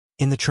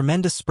In the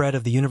tremendous spread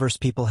of the universe,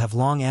 people have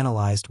long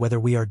analyzed whether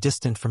we are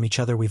distant from each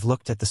other. We've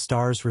looked at the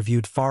stars,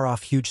 reviewed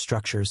far-off huge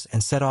structures,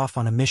 and set off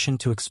on a mission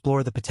to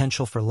explore the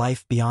potential for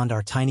life beyond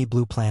our tiny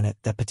blue planet.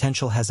 That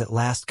potential has at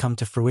last come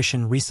to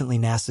fruition. Recently,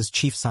 NASA's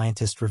chief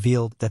scientist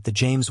revealed that the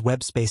James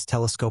Webb Space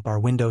Telescope, our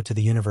window to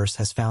the universe,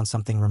 has found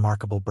something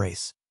remarkable.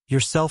 Brace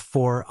yourself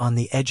for on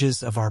the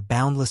edges of our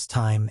boundless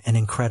time, an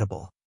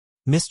incredible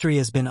mystery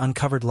has been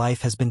uncovered.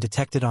 Life has been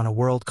detected on a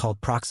world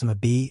called Proxima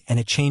B, and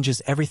it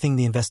changes everything.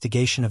 The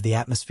investigation of the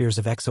atmospheres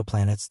of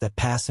exoplanets that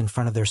pass in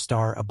front of their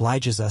star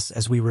obliges us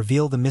as we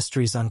reveal the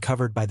mysteries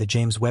uncovered by the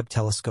James Webb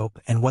Telescope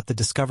and what the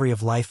discovery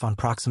of life on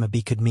Proxima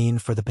B could mean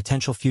for the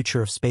potential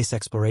future of space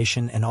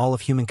exploration and all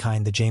of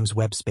humankind. The James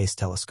Webb Space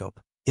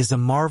Telescope is a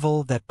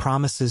marvel that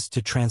promises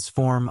to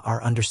transform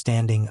our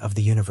understanding of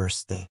the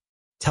universe. The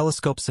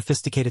telescope's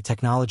sophisticated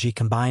technology,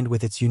 combined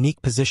with its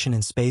unique position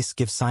in space,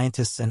 gives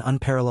scientists an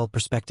unparalleled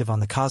perspective on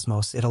the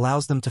cosmos. It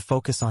allows them to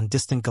focus on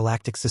distant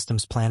galactic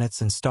systems,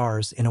 planets, and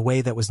stars in a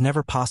way that was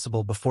never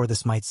possible before.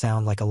 This might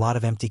sound like a lot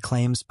of empty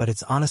claims, but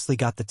it's honestly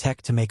got the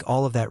tech to make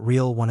all of that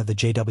real. One of the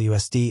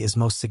JWST's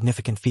most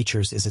significant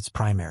features is its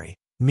primary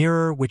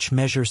mirror, which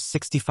measures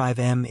 65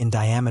 m in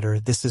diameter.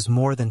 This is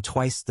more than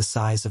twice the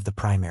size of the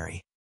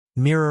primary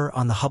mirror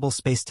on the Hubble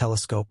Space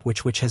Telescope,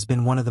 which has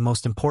been one of the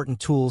most important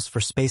tools for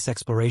space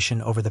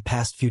exploration over the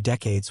past few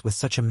decades. With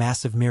such a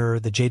massive mirror,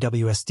 the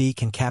JWST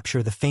can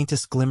capture the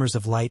faintest glimmers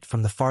of light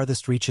from the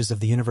farthest reaches of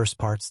the universe,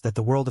 parts that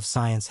the world of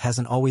science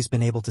hasn't always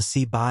been able to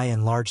see. By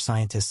and large,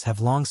 scientists have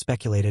long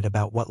speculated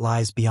about what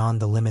lies beyond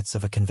the limits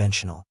of a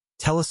conventional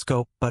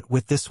telescope, but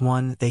with this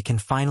one, they can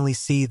finally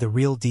see the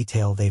real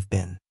detail they've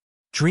been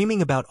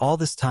dreaming about all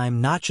this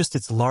time. Not just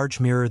its large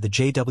mirror, the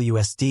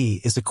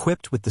JWST is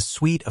equipped with the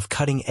suite of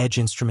cutting-edge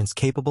instruments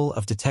capable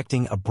of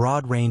detecting a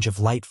broad range of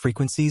light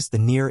frequencies. The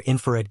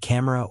near-infrared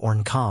camera, or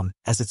NCOM,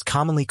 as it's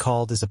commonly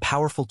called, is a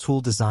powerful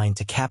tool designed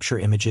to capture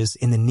images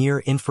in the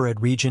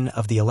near-infrared region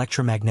of the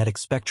electromagnetic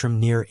spectrum.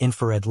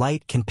 Near-infrared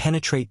light can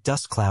penetrate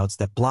dust clouds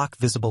that block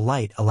visible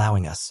light,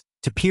 allowing us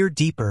to peer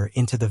deeper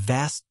into the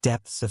vast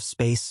depths of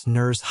space.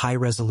 NIR's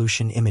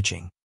high-resolution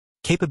imaging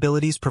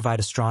capabilities provide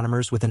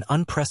astronomers with an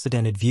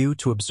unprecedented view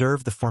to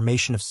observe the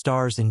formation of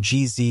stars in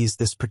GZs.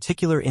 This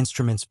particular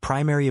instrument's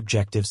primary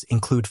objectives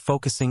include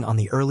focusing on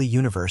the early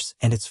universe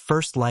and its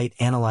first light,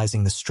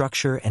 analyzing the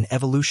structure and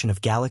evolution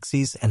of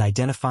galaxies, and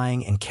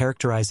identifying and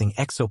characterizing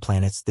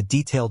exoplanets. The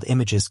detailed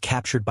images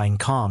captured by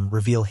NCOM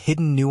reveal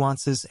hidden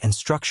nuances and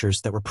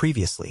structures that were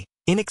previously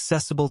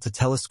inaccessible to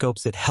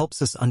telescopes. It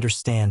helps us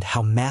understand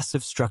how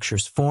massive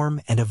structures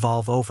form and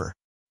evolve over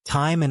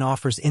time and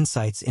offers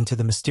insights into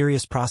the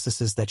mysterious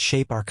processes that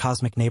shape our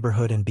cosmic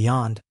neighborhood and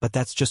beyond. But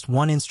that's just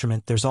one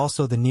instrument. There's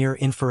also the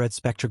near-infrared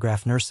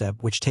spectrograph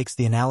NIRSEB, which takes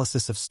the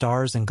analysis of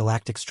stars and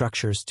galactic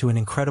structures to an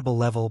incredible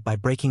level by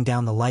breaking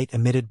down the light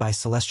emitted by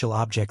celestial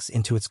objects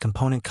into its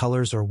component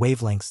colors or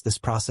wavelengths. This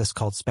process,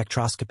 called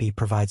spectroscopy,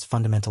 provides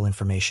fundamental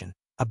information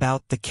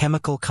about the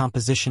chemical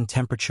composition,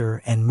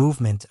 temperature, and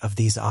movement of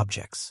these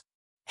objects,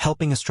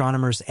 helping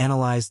astronomers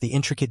analyze the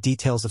intricate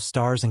details of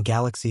stars and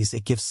galaxies.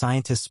 It gives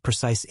scientists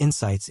precise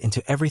insights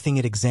into everything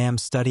it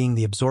examines. Studying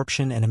the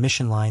absorption and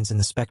emission lines in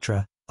the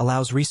spectra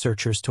allows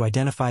researchers to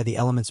identify the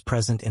elements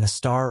present in a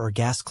star or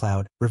gas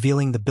cloud,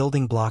 revealing the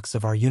building blocks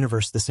of our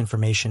universe. This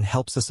information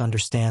helps us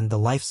understand the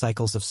life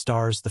cycles of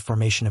stars, the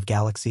formation of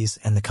galaxies,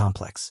 and the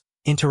complex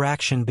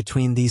interaction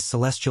between these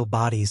celestial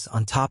bodies.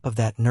 On top of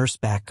that,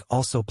 NIRSBAC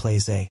also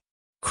plays a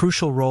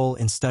crucial role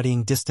in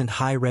studying distant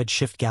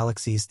high-redshift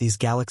galaxies. These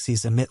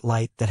galaxies emit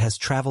light that has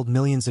traveled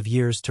millions of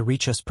years to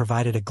reach us,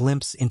 provided a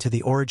glimpse into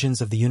the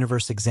origins of the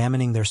universe.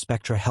 Examining their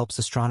spectra helps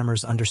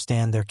astronomers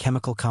understand their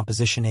chemical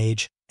composition,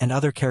 age, and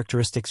other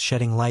characteristics,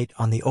 shedding light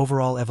on the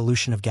overall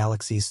evolution of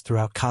galaxies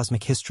throughout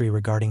cosmic history.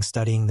 Regarding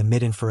studying the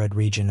mid-infrared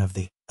region of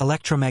the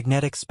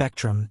electromagnetic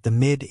spectrum, the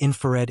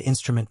mid-infrared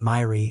instrument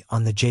MIRI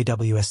on the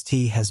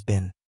JWST has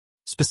been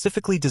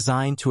specifically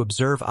designed to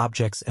observe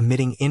objects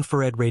emitting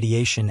infrared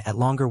radiation at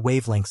longer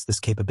wavelengths. This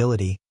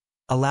capability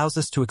allows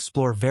us to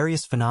explore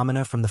various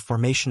phenomena, from the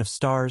formation of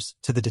stars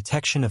to the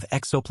detection of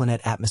exoplanet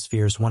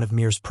atmospheres. One of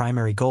MIR's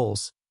primary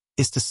goals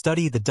is to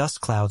study the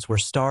dust clouds where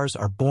stars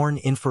are born.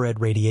 Infrared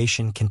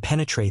radiation can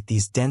penetrate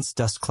these dense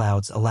dust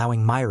clouds,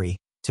 allowing MIRI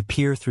to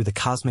peer through the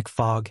cosmic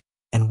fog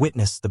and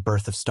witness the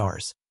birth of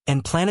stars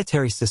and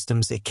planetary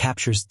systems. It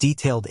captures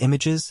detailed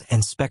images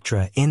and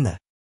spectra in the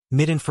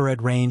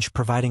mid-infrared range,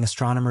 providing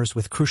astronomers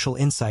with crucial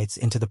insights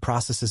into the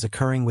processes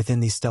occurring within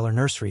these stellar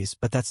nurseries.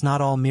 But that's not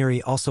all. MIRI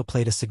also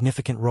played a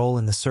significant role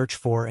in the search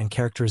for and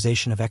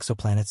characterization of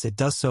exoplanets. It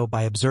does so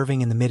by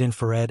observing in the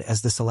mid-infrared,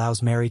 as this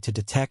allows MIRI to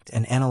detect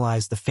and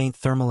analyze the faint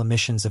thermal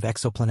emissions of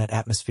exoplanet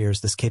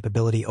atmospheres. This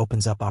capability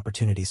opens up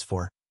opportunities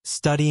for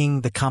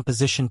studying the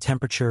composition,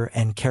 temperature,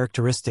 and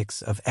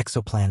characteristics of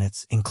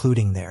exoplanets,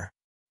 including their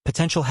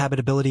Potential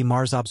habitability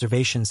Mars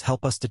observations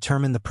help us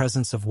determine the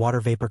presence of water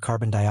vapor,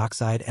 carbon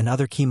dioxide, and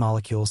other key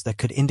molecules that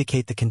could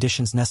indicate the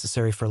conditions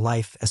necessary for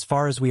life. As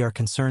far as we are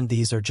concerned,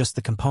 these are just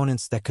the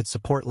components that could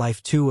support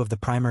life. Two of the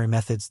primary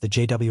methods the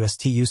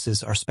JWST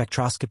uses are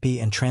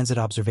spectroscopy and transit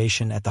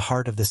observation. At the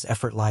heart of this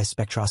effort lies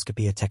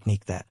spectroscopy, a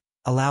technique that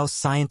allows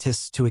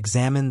scientists to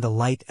examine the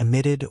light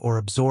emitted or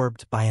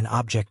absorbed by an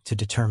object to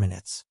determine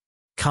its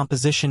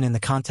composition. In the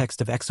context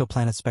of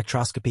exoplanet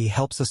spectroscopy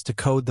helps us to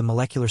code the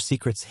molecular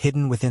secrets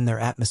hidden within their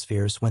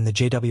atmospheres. When the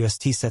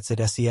JWST sets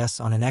its SES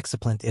on an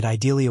exoplanet, it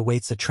ideally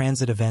awaits a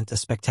transit event, a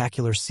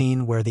spectacular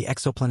scene where the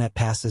exoplanet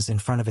passes in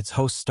front of its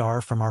host star.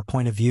 From our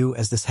point of view,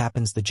 as this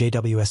happens, the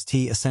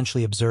JWST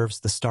essentially observes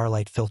the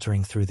starlight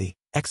filtering through the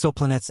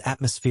exoplanet's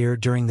atmosphere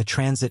during the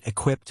transit.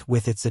 Equipped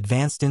with its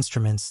advanced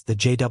instruments, the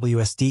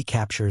JWST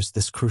captures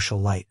this crucial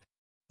light.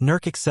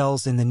 NERC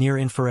excels in the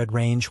near-infrared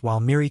range, while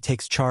MIRI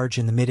takes charge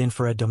in the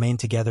mid-infrared domain.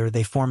 Together,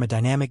 they form a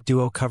dynamic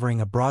duo covering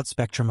a broad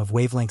spectrum of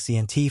wavelengths.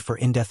 ENT for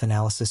in-depth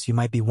analysis. You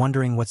might be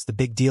wondering what's the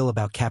big deal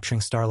about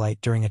capturing starlight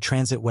during a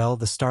transit. Well,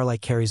 the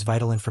starlight carries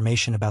vital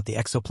information about the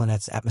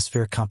exoplanet's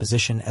atmospheric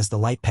composition. As the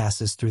light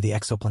passes through the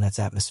exoplanet's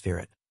atmosphere,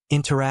 it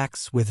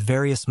interacts with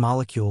various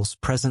molecules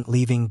present,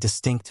 leaving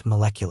distinct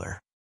molecular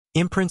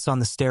imprints on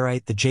the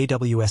starlight. The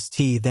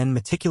JWST then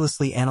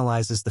meticulously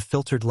analyzes the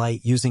filtered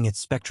light using its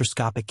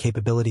spectroscopic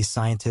capabilities.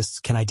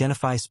 Scientists can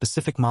identify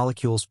specific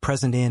molecules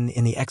present in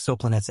the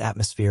exoplanet's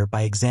atmosphere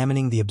by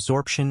examining the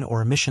absorption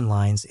or emission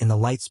lines in the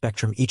light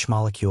spectrum. Each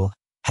molecule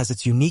has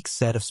its unique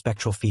set of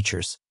spectral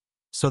features,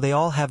 so they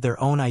all have their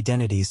own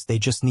identities. They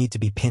just need to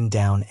be pinned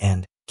down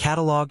and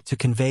cataloged to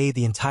convey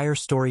the entire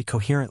story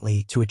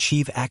coherently. To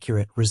achieve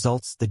accurate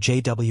results, the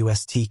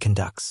JWST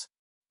conducts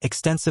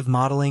extensive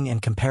modeling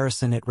and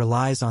comparison. It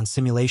relies on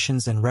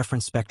simulations and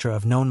reference spectra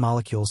of known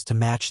molecules to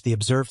match the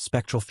observed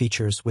spectral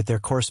features with their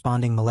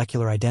corresponding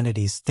molecular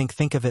identities.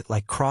 Think of it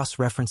like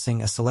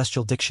cross-referencing a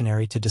celestial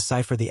dictionary to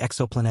decipher the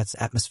exoplanet's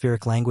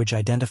atmospheric language.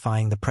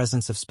 Identifying the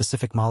presence of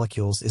specific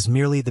molecules is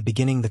merely the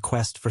beginning. The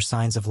quest for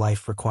signs of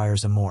life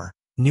requires a more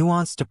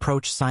nuanced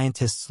approach.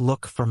 Scientists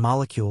look for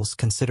molecules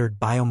considered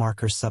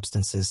biomarkers,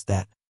 substances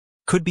that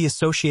could be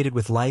associated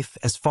with life.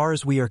 As far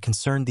as we are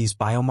concerned, these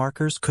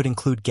biomarkers could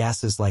include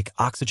gases like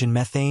oxygen,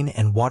 methane,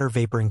 and water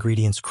vapor,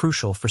 ingredients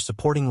crucial for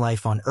supporting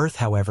life on Earth.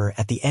 However,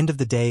 at the end of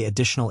the day,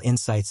 additional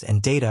insights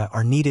and data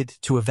are needed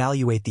to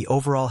evaluate the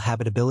overall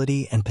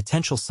habitability and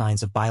potential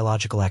signs of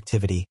biological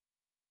activity.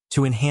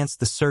 To enhance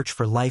the search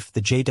for life,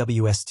 the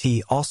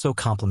JWST also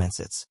complements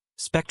its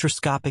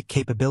spectroscopic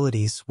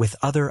capabilities with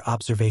other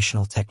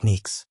observational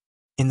techniques.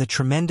 In the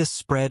tremendous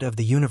spread of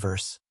the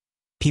universe,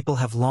 people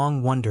have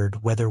long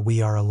wondered whether we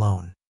are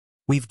alone.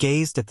 We've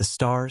gazed at the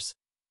stars,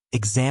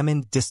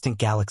 examined distant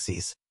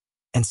galaxies,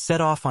 and set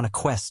off on a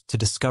quest to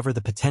discover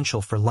the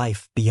potential for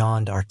life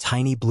beyond our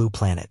tiny blue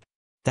planet.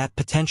 That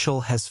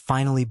potential has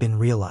finally been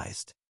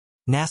realized.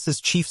 NASA's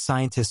chief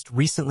scientist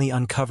recently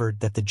uncovered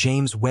that the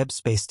James Webb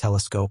Space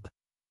Telescope,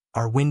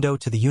 our window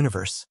to the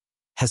universe,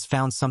 has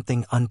found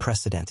something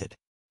unprecedented.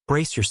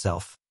 Brace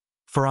yourself,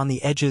 for on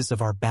the edges of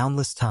our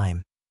boundless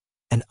time,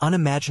 an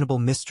unimaginable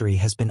mystery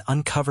has been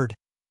uncovered.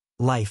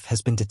 Life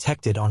has been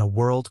detected on a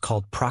world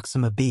called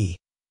Proxima B,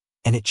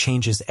 and it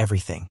changes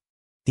everything.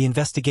 The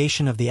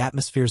investigation of the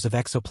atmospheres of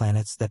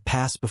exoplanets that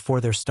pass before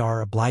their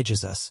star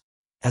obliges us,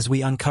 as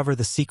we uncover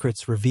the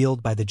secrets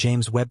revealed by the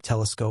James Webb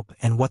Telescope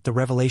and what the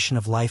revelation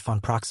of life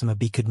on Proxima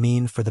B could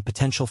mean for the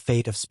potential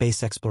fate of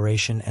space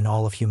exploration and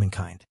all of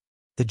humankind.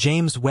 The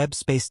James Webb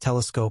Space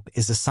Telescope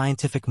is a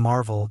scientific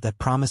marvel that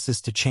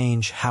promises to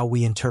change how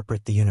we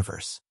interpret the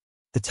universe.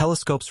 The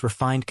telescope's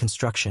refined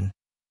construction,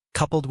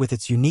 coupled with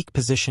its unique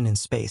position in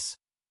space,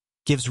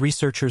 gives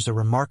researchers a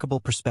remarkable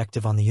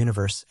perspective on the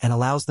universe and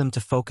allows them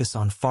to focus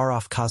on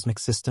far-off cosmic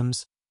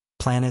systems,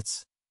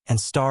 planets, and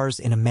stars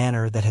in a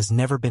manner that has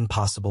never been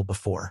possible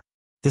before.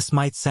 This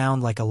might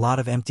sound like a lot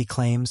of empty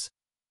claims,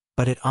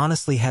 but it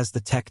honestly has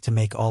the tech to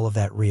make all of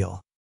that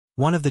real.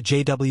 One of the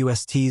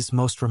JWST's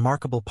most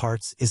remarkable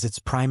parts is its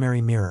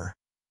primary mirror,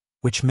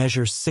 which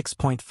measures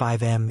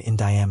 6.5 m in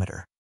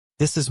diameter.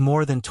 This is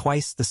more than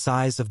twice the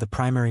size of the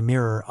primary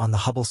mirror on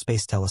the Hubble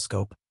Space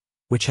Telescope,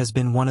 which has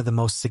been one of the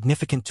most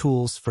significant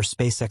tools for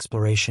space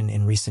exploration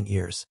in recent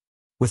years.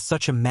 With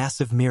such a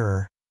massive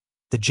mirror,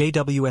 the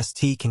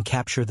JWST can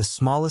capture the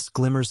smallest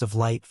glimmers of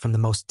light from the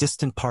most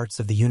distant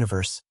parts of the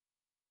universe,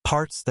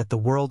 parts that the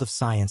world of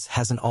science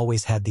hasn't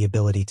always had the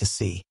ability to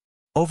see.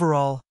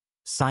 Overall,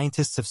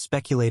 scientists have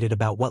speculated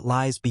about what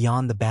lies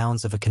beyond the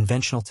bounds of a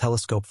conventional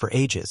telescope for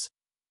ages,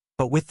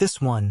 but with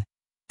this one,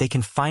 they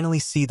can finally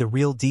see the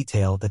real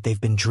detail that they've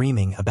been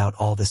dreaming about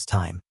all this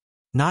time.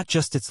 Not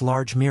just its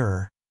large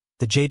mirror,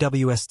 the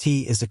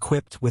JWST is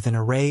equipped with an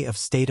array of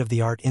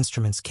state-of-the-art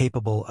instruments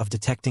capable of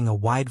detecting a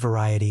wide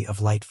variety of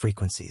light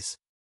frequencies.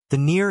 The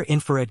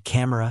Near-Infrared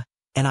Camera,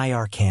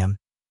 NIRCam,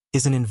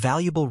 is an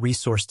invaluable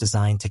resource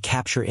designed to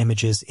capture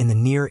images in the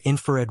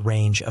near-infrared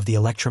range of the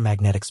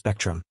electromagnetic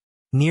spectrum.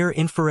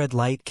 Near-infrared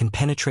light can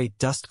penetrate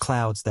dust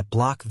clouds that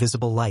block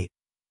visible light,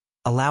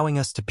 allowing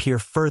us to peer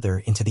further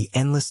into the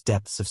endless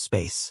depths of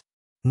space.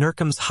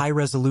 NIRCm's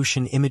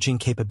high-resolution imaging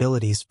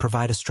capabilities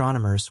provide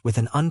astronomers with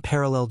an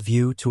unparalleled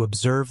view to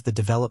observe the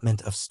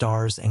development of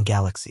stars and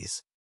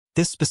galaxies.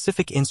 This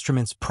specific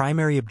instrument's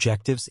primary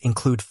objectives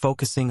include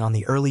focusing on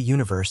the early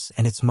universe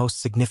and its most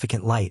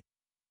significant light,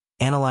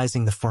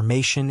 analyzing the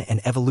formation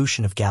and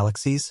evolution of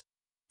galaxies,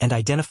 and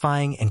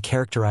identifying and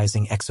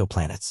characterizing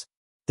exoplanets.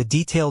 The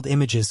detailed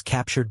images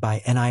captured by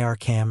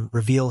NIRCam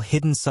reveal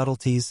hidden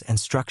subtleties and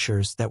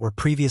structures that were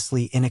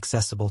previously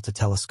inaccessible to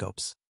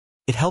telescopes.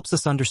 It helps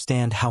us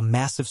understand how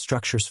massive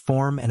structures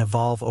form and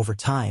evolve over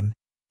time,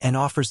 and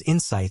offers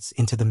insights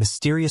into the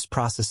mysterious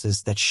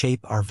processes that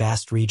shape our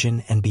vast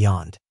region and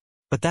beyond.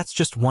 But that's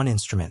just one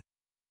instrument.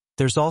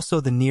 There's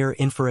also the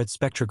near-infrared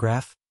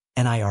spectrograph,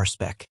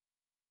 NIRSpec,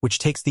 which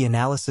takes the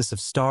analysis of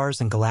stars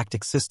and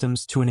galactic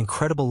systems to an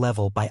incredible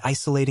level by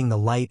isolating the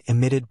light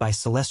emitted by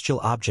celestial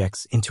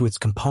objects into its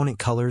component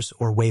colors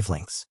or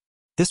wavelengths.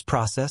 This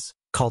process,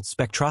 called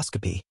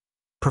spectroscopy,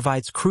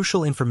 provides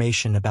crucial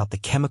information about the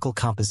chemical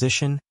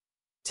composition,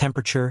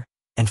 temperature,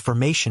 and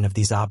formation of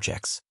these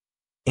objects,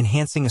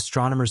 enhancing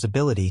astronomers'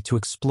 ability to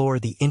explore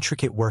the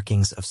intricate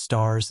workings of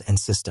stars and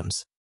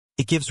systems.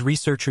 It gives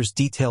researchers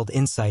detailed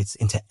insights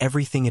into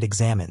everything it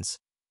examines.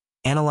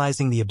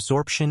 Analyzing the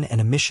absorption and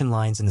emission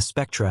lines in the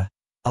spectra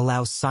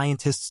allows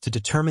scientists to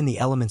determine the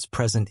elements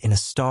present in a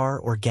star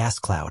or gas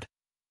cloud,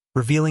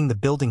 revealing the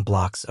building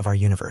blocks of our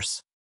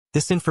universe.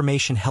 This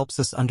information helps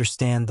us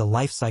understand the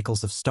life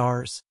cycles of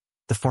stars,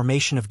 the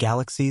formation of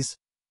galaxies,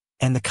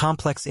 and the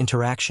complex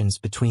interactions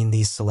between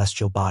these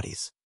celestial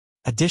bodies.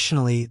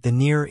 Additionally, the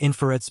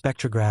near-infrared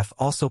spectrograph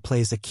also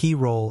plays a key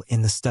role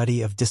in the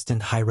study of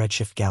distant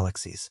high-redshift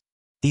galaxies.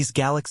 These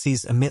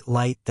galaxies emit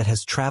light that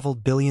has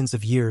traveled billions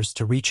of years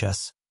to reach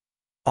us,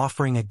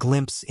 offering a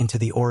glimpse into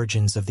the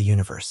origins of the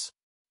universe.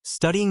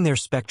 Studying their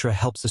spectra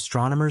helps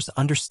astronomers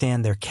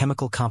understand their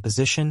chemical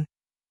composition,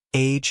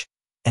 age,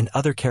 and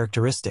other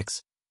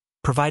characteristics,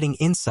 providing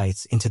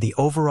insights into the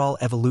overall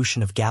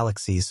evolution of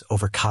galaxies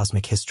over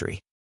cosmic history.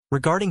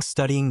 Regarding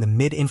studying the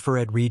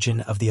mid-infrared region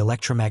of the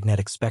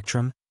electromagnetic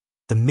spectrum,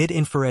 the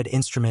mid-infrared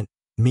instrument,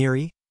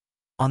 MIRI,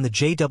 on the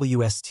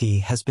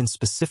JWST has been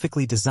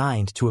specifically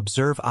designed to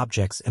observe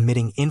objects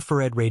emitting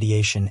infrared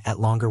radiation at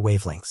longer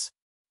wavelengths.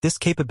 This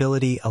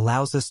capability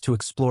allows us to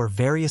explore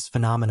various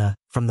phenomena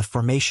from the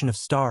formation of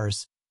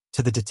stars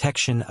to the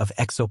detection of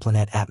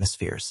exoplanet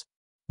atmospheres.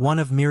 One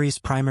of MIRI's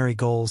primary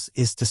goals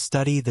is to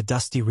study the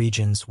dusty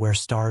regions where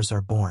stars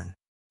are born.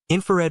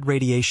 Infrared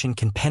radiation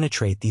can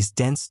penetrate these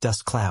dense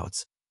dust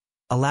clouds,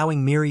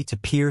 allowing MIRI to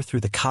peer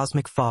through the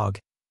cosmic fog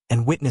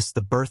and witness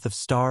the birth of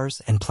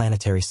stars and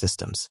planetary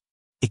systems.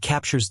 It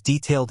captures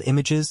detailed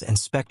images and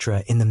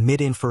spectra in the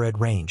mid-infrared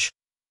range,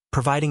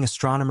 providing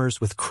astronomers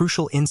with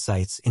crucial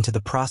insights into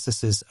the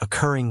processes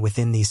occurring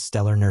within these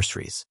stellar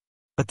nurseries.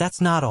 But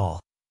that's not all.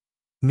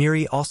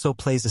 MIRI also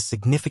plays a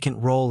significant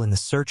role in the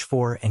search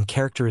for and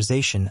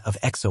characterization of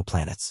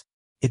exoplanets.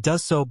 It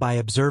does so by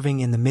observing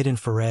in the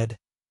mid-infrared,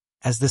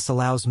 as this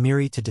allows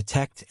MIRI to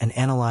detect and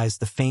analyze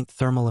the faint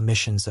thermal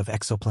emissions of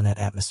exoplanet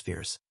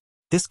atmospheres.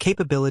 This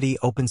capability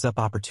opens up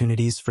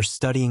opportunities for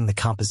studying the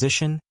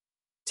composition,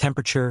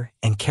 temperature,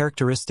 and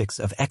characteristics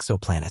of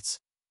exoplanets,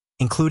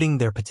 including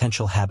their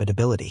potential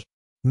habitability.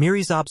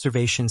 MIRI's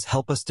observations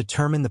help us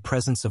determine the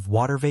presence of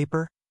water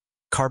vapor,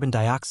 carbon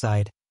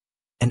dioxide,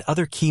 and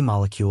other key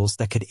molecules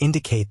that could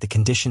indicate the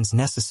conditions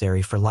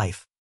necessary for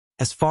life.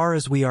 As far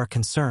as we are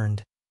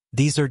concerned,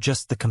 these are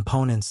just the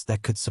components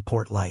that could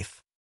support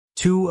life.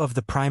 Two of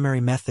the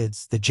primary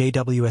methods the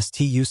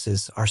JWST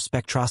uses are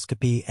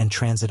spectroscopy and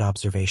transit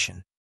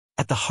observation.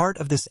 At the heart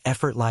of this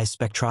effort lies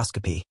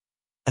spectroscopy,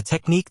 a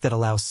technique that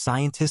allows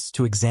scientists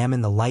to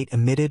examine the light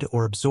emitted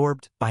or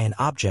absorbed by an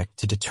object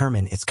to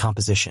determine its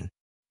composition.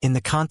 In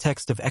the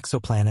context of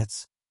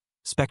exoplanets,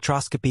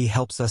 spectroscopy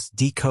helps us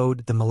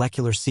decode the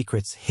molecular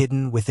secrets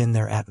hidden within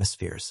their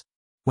atmospheres.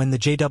 When the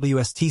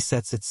JWST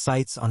sets its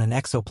sights on an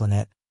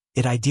exoplanet,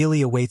 it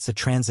ideally awaits a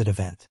transit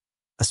event,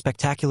 a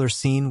spectacular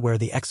scene where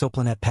the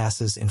exoplanet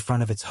passes in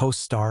front of its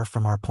host star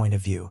from our point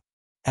of view.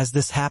 As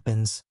this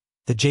happens,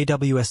 the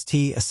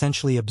JWST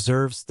essentially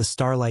observes the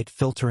starlight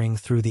filtering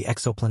through the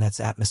exoplanet's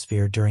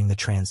atmosphere during the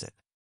transit.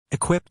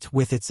 Equipped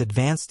with its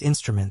advanced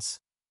instruments,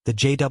 the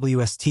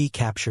JWST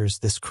captures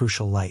this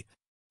crucial light.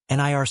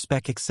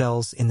 NIRSpec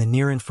excels in the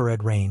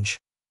near-infrared range,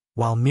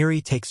 while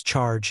MIRI takes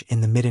charge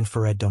in the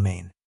mid-infrared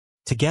domain.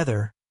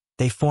 Together,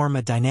 they form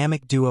a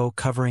dynamic duo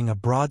covering a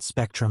broad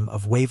spectrum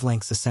of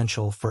wavelengths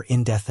essential for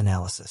in-depth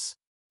analysis.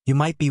 You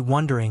might be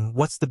wondering,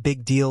 what's the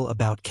big deal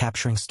about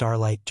capturing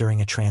starlight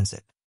during a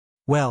transit?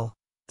 Well,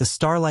 the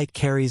starlight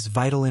carries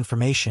vital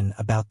information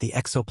about the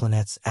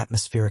exoplanet's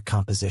atmospheric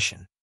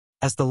composition.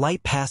 As the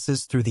light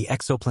passes through the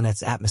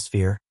exoplanet's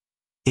atmosphere,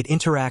 it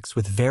interacts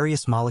with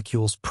various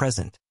molecules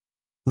present,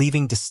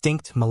 leaving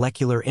distinct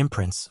molecular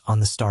imprints on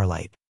the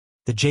starlight.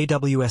 The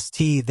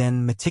JWST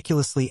then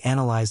meticulously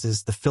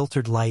analyzes the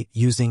filtered light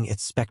using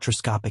its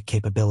spectroscopic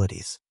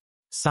capabilities.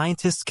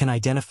 Scientists can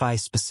identify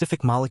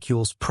specific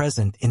molecules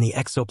present in the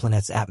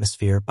exoplanet's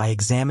atmosphere by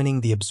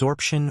examining the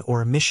absorption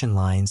or emission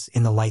lines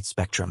in the light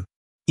spectrum.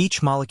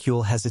 Each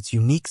molecule has its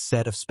unique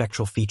set of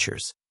spectral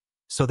features,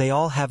 so they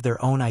all have their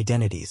own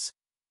identities.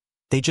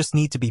 They just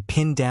need to be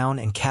pinned down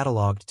and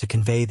cataloged to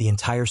convey the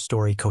entire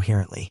story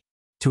coherently.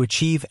 To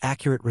achieve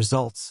accurate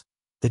results,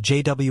 the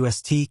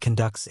JWST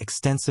conducts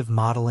extensive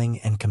modeling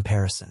and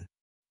comparison.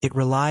 It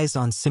relies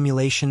on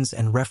simulations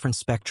and reference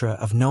spectra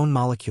of known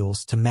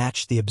molecules to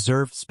match the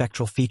observed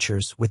spectral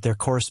features with their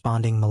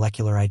corresponding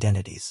molecular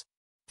identities.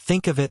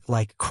 Think of it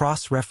like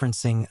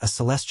cross-referencing a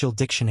celestial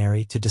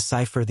dictionary to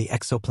decipher the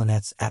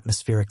exoplanet's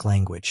atmospheric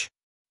language.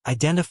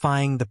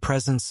 Identifying the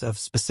presence of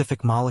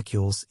specific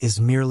molecules is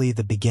merely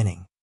the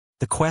beginning.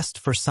 The quest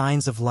for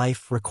signs of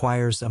life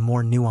requires a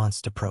more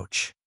nuanced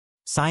approach.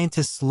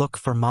 Scientists look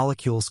for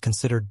molecules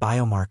considered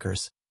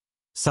biomarkers,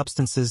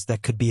 substances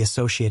that could be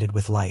associated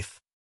with life.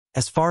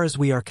 As far as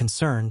we are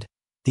concerned,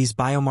 these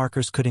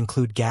biomarkers could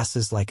include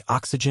gases like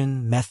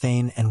oxygen,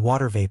 methane, and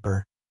water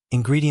vapor,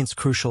 ingredients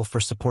crucial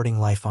for supporting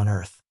life on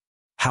Earth.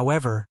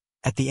 However,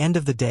 at the end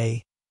of the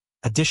day,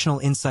 additional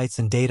insights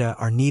and data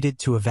are needed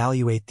to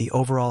evaluate the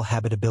overall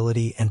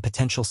habitability and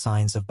potential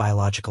signs of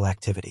biological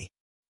activity.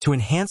 To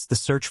enhance the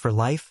search for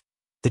life,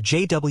 the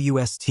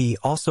JWST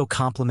also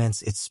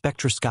complements its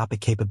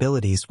spectroscopic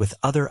capabilities with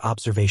other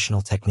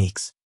observational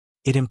techniques.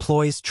 It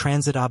employs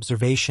transit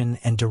observation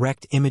and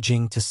direct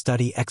imaging to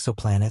study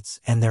exoplanets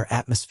and their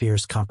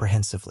atmospheres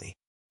comprehensively.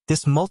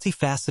 This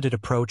multifaceted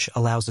approach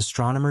allows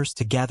astronomers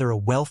to gather a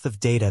wealth of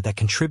data that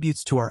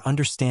contributes to our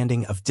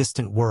understanding of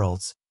distant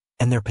worlds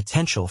and their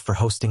potential for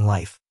hosting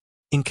life.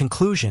 In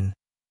conclusion,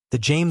 the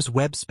James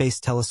Webb Space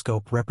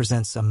Telescope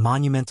represents a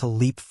monumental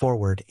leap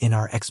forward in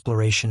our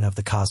exploration of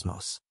the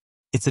cosmos.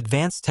 Its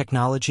advanced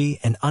technology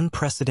and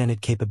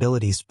unprecedented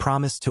capabilities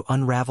promise to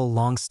unravel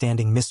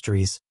long-standing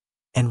mysteries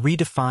and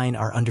redefine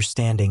our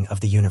understanding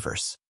of the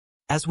universe.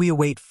 As we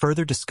await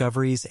further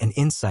discoveries and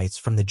insights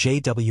from the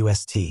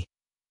JWST,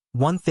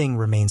 one thing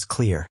remains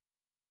clear.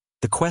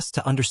 The quest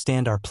to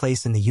understand our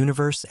place in the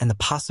universe and the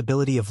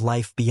possibility of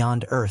life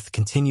beyond Earth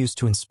continues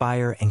to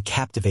inspire and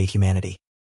captivate humanity.